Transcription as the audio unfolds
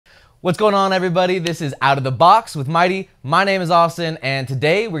What's going on, everybody? This is Out of the Box with Mytee. My name is Austin, and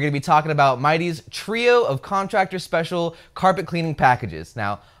today we're going to be talking about Mytee's trio of Contractor special carpet cleaning packages.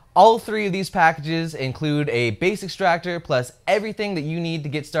 Now, all three of these packages include a base extractor plus everything that you need to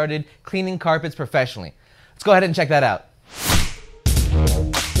get started cleaning carpets professionally. Let's go ahead and check that out.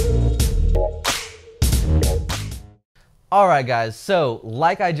 Alright guys, so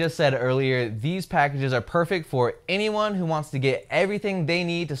like I just said earlier, these packages are perfect for anyone who wants to get everything they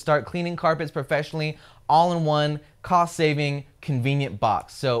need to start cleaning carpets professionally all in one cost-saving, convenient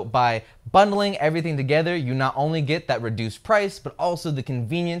box. So by bundling everything together, you not only get that reduced price, but also the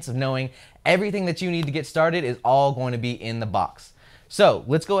convenience of knowing everything that you need to get started is all going to be in the box. So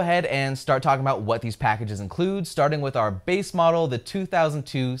let's go ahead and start talking about what these packages include, starting with our base model, the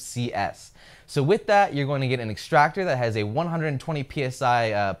 2002 CS. So with that, you're going to get an extractor that has a 120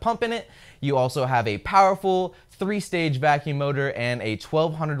 PSI pump in it. You also have a powerful 3-stage vacuum motor and a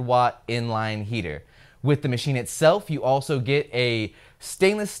 1200 watt inline heater. With the machine itself, you also get a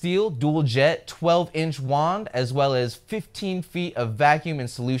stainless steel dual jet 12-inch wand, as well as 15 feet of vacuum and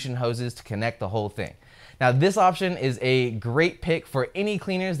solution hoses to connect the whole thing. Now, this option is a great pick for any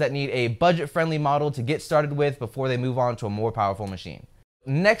cleaners that need a budget-friendly model to get started with before they move on to a more powerful machine.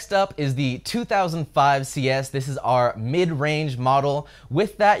 Next up is the 2005 CS. This is our mid-range model.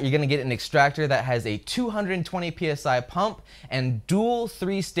 With that, you're going to get an extractor that has a 220 PSI pump and dual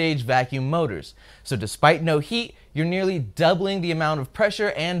 3-stage vacuum motors. So despite no heat, you're nearly doubling the amount of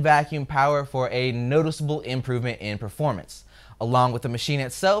pressure and vacuum power for a noticeable improvement in performance. Along with the machine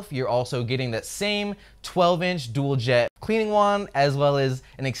itself, you're also getting that same 12-inch dual jet cleaning wand, as well as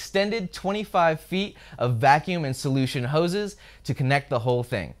an extended 25 feet of vacuum and solution hoses to connect the whole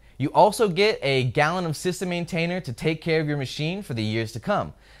thing. You also get a gallon of system maintainer to take care of your machine for the years to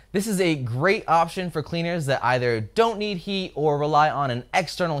come. This is a great option for cleaners that either don't need heat or rely on an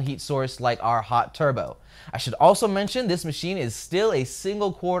external heat source like our hot turbo. I should also mention this machine is still a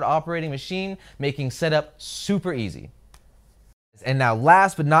single cord operating machine, making setup super easy. And now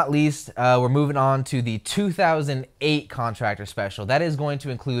last but not least, we're moving on to the 2008 Contractor Special. That is going to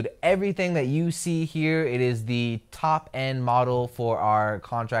include everything that you see here. It is the top end model for our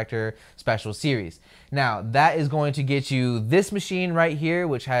Contractor Special series. Now that is going to get you this machine right here,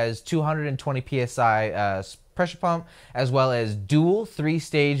 which has 220 PSI pressure pump, as well as dual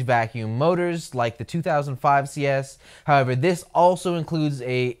 3-stage vacuum motors like the 2005 CS. However, this also includes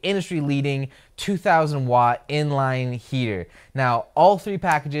a industry-leading 2000 watt inline heater. Now, all three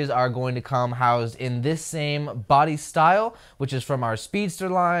packages are going to come housed in this same body style, which is from our Speedster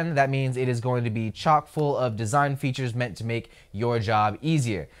line. That means it is going to be chock full of design features meant to make your job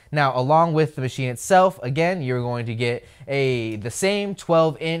easier. Now, along with the machine itself, again, you're going to get the same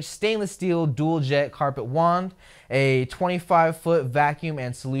 12-inch stainless steel dual jet carpet wand, a 25-foot vacuum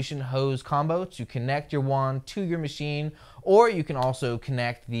and solution hose combo to connect your wand to your machine, or you can also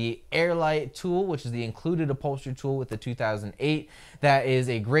connect the Airlight tool, which is the included upholstery tool with the 2008. That is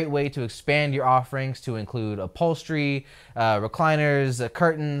a great way to expand your offerings to include upholstery, recliners,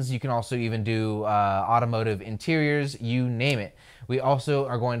 curtains. You can also even do automotive interiors, you name it. We also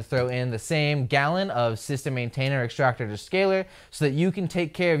are going to throw in the same gallon of system maintainer, extractor to scaler, so that you can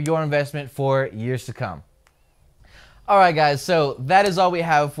take care of your investment for years to come. Alright guys, so that is all we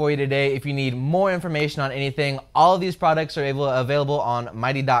have for you today. If you need more information on anything, all of these products are available on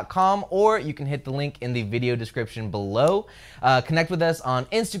Mytee.com, or you can hit the link in the video description below. Connect with us on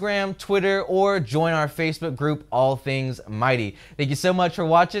Instagram, Twitter, or join our Facebook group, All Things Mytee. Thank you so much for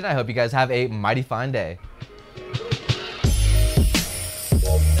watching. I hope you guys have a mighty fine day.